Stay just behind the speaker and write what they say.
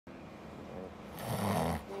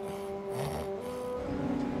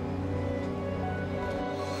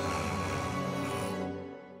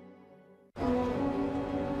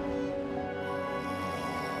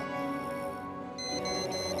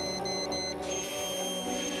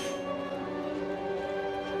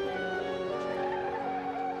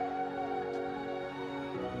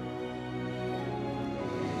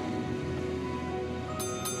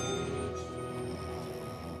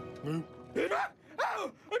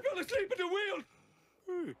asleep at the wheel.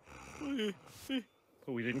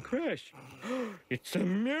 But we didn't crash. It's a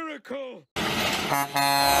miracle.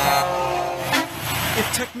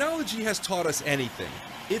 If technology has taught us anything,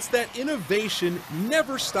 it's that innovation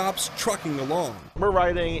never stops trucking along. We're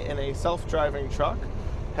riding in a self-driving truck,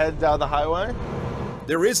 head down the highway.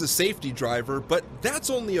 There is a safety driver, but that's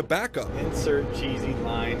only a backup. Insert cheesy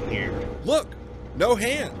line here. Look, no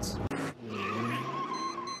hands.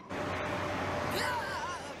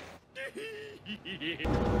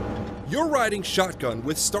 You're riding shotgun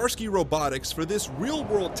with Starsky Robotics for this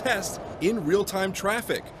real-world test in real-time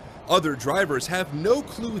traffic. Other drivers have no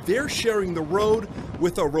clue they're sharing the road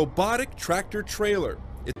with a robotic tractor trailer.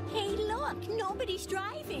 Hey, look, nobody's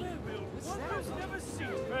driving.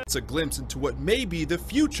 It's a glimpse into what may be the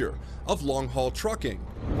future of long-haul trucking.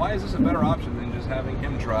 Why is this a better option than just having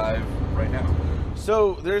him drive right now?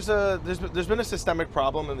 So there's been a systemic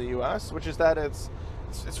problem in the U.S., which is that it's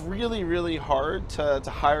really hard to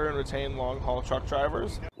hire and retain long-haul truck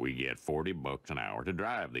drivers. We get $40 an hour to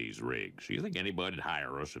drive these rigs. You think anybody'd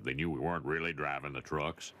hire us if they knew we weren't really driving the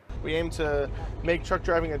trucks? We aim to make truck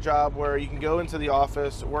driving a job where you can go into the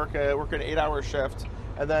office, work an 8-hour shift,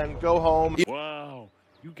 and then go home. Wow,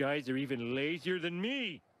 you guys are even lazier than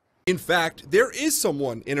me. In fact, there is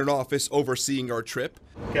someone in an office overseeing our trip.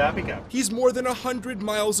 Copy, copy. He's more than 100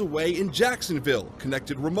 miles away in Jacksonville,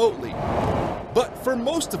 connected remotely. But for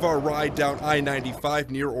most of our ride down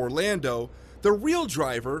I-95 near Orlando, the real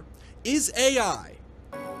driver is AI.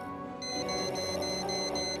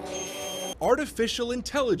 Artificial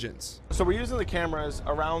intelligence. So we're using the cameras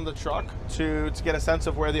around the truck to get a sense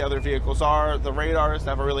of where the other vehicles are. The radars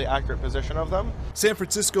have a really accurate position of them. San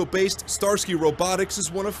Francisco-based Starsky Robotics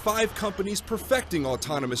is one of 5 companies perfecting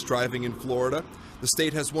autonomous driving in Florida. The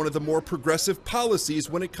state has one of the more progressive policies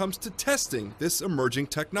when it comes to testing this emerging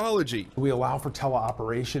technology. We allow for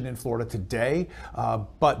teleoperation in Florida today,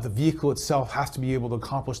 but the vehicle itself has to be able to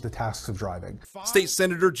accomplish the tasks of driving. State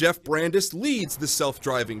Senator Jeff Brandis leads the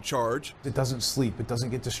self-driving charge. It doesn't sleep, it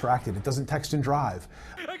doesn't get distracted, it doesn't text and drive.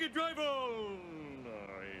 I can drive on.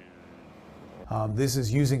 This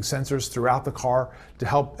is using sensors throughout the car to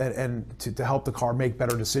help to help the car make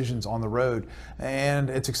better decisions on the road, and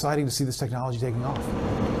it's exciting to see this technology taking off.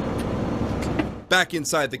 Back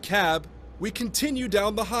inside the cab, we continue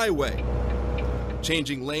down the highway,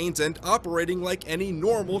 changing lanes and operating like any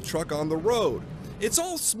normal truck on the road. It's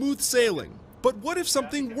all smooth sailing. But what if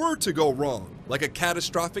something were to go wrong, like a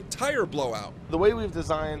catastrophic tire blowout? The way we've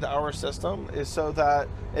designed our system is so that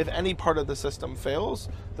if any part of the system fails,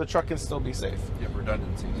 the truck can still be safe. You have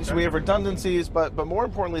redundancies. So we have redundancies, but more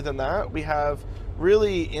importantly than that, we have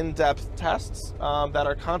really in-depth tests that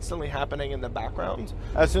are constantly happening in the background.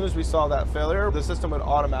 As soon as we saw that failure, the system would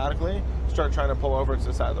automatically start trying to pull over to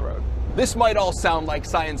the side of the road. This might all sound like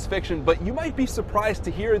science fiction, but you might be surprised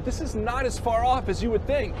to hear this is not as far off as you would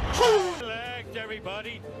think. Relax,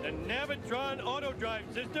 everybody. The Navitron auto drive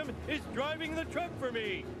system is driving the truck for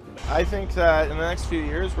me. I think that in the next few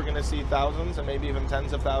years, we're going to see thousands and maybe even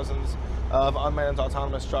tens of thousands of unmanned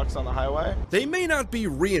autonomous trucks on the highway. They may not be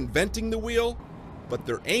reinventing the wheel, but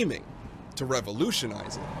they're aiming to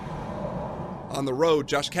revolutionize it. On the road,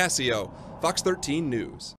 Josh Cassio, Fox 13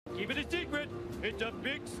 News. Keep it a secret. It's a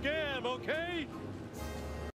big scam, okay?